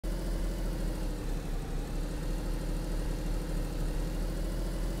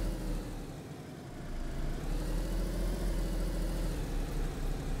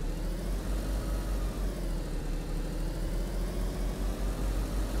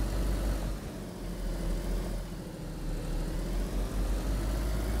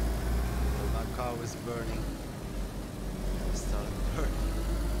was burning. I started burning.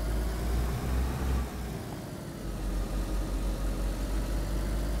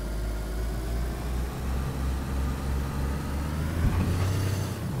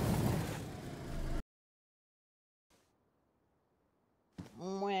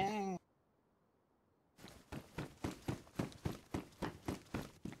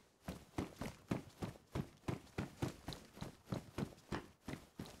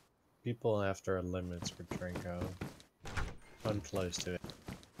 People after a limits for Trinko. I'm close to it.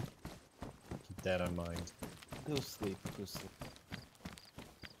 Keep that in mind. Go sleep, go sleep.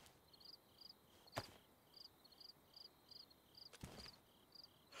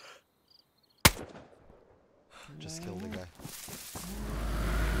 Just killed the guy.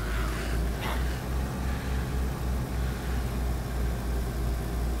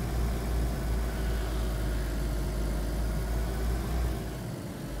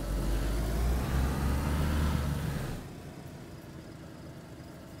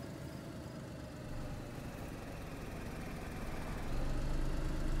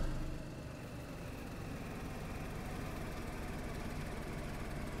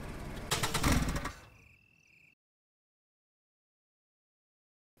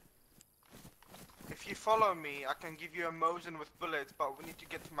 If you follow me, I can give you a Mosin with bullets, but we need to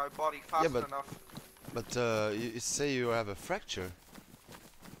get to my body fast enough. But you say you have a fracture.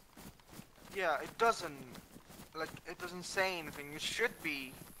 Yeah, it doesn't. Like, it doesn't say anything. It should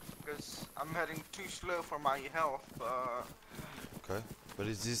be, because I'm heading too slow for my health. Okay, but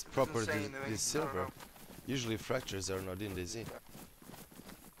is this proper? This silver? Usually fractures are not in DayZ.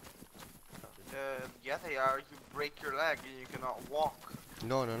 Yeah, they are. You break your leg and you cannot walk.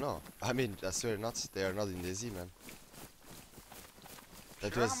 No. I mean, I swear not. They are not in DayZ, man.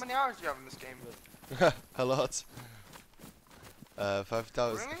 That Sure, was how many hours do you have in this game? a lot.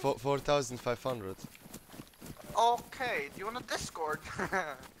 5,000, Really? 4,500. Okay, do you want a Discord?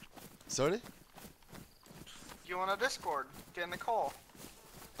 Sorry? Do you want a Discord? Get in the call.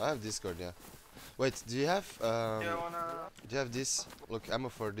 I have Discord, yeah. Wait, do you have Do you wanna... do you have this? Look, ammo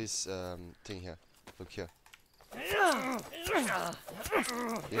for this thing here. Look here.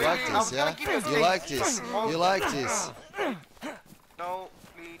 You like this, yeah? You like this? You like this? No,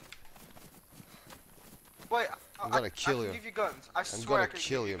 please. Wait, I'm gonna kill I you. can give you guns. I I'm swear gonna I can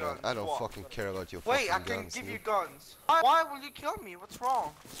kill give you, man. guns. I don't What? fucking care about your Wait, fucking I can guns. give man. you guns. Why will you kill me? What's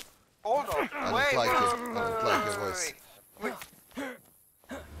wrong? Hold on. I don't Wait, like wait, it. wait, I don't like your voice. wait.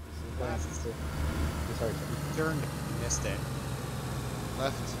 Sorry, turned. Missed it.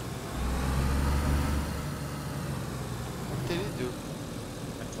 Left. What did he do?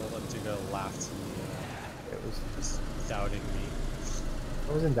 I told him to go left. It was just doubting me.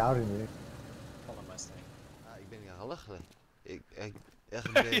 I wasn't doubting you. Hold on, Mustang. Ik ben gelachelijk. Ik ben... Yeah,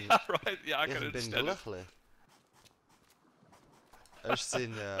 right. Yeah, I can ben understand it. gelachelijk. Ersin,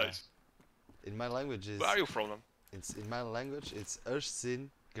 Nice. in my language is... Where are you from then? It's in my language. It's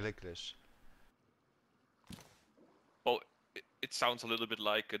Ersin glücklich. Well, it sounds a little bit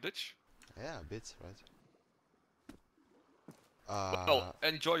like Dutch. Yeah, a bit, right? Well,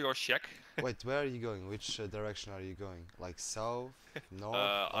 enjoy your shack. Wait, where are you going? Which direction are you going? Like south, north,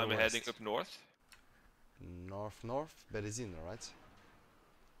 I'm or heading west? up north. North, Berezino, right?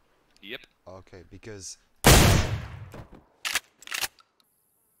 Yep. Okay, because...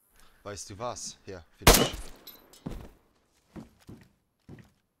 Weißt du was? Here, finish.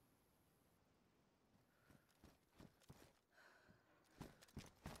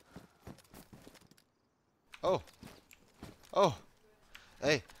 Oh! Oh!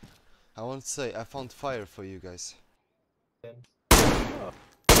 Hey! I want to say, I found fire for you guys.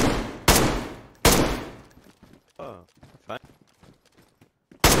 Oh, fine.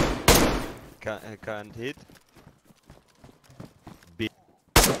 Can't hit.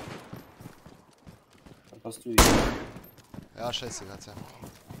 Hast du ihn? Ja, scheiße, grad, ja.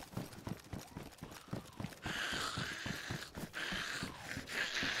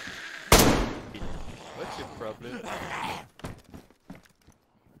 What's your problem?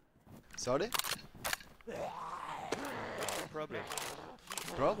 Sorry? What's your problem?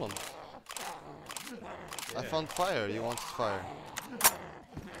 Problem? I found fire, you wanted fire.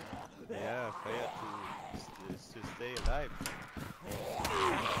 Yeah, fire to stay alive.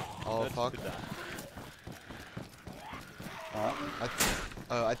 Oh Not fuck. to die.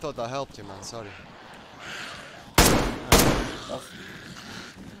 I thought I helped you, man, sorry.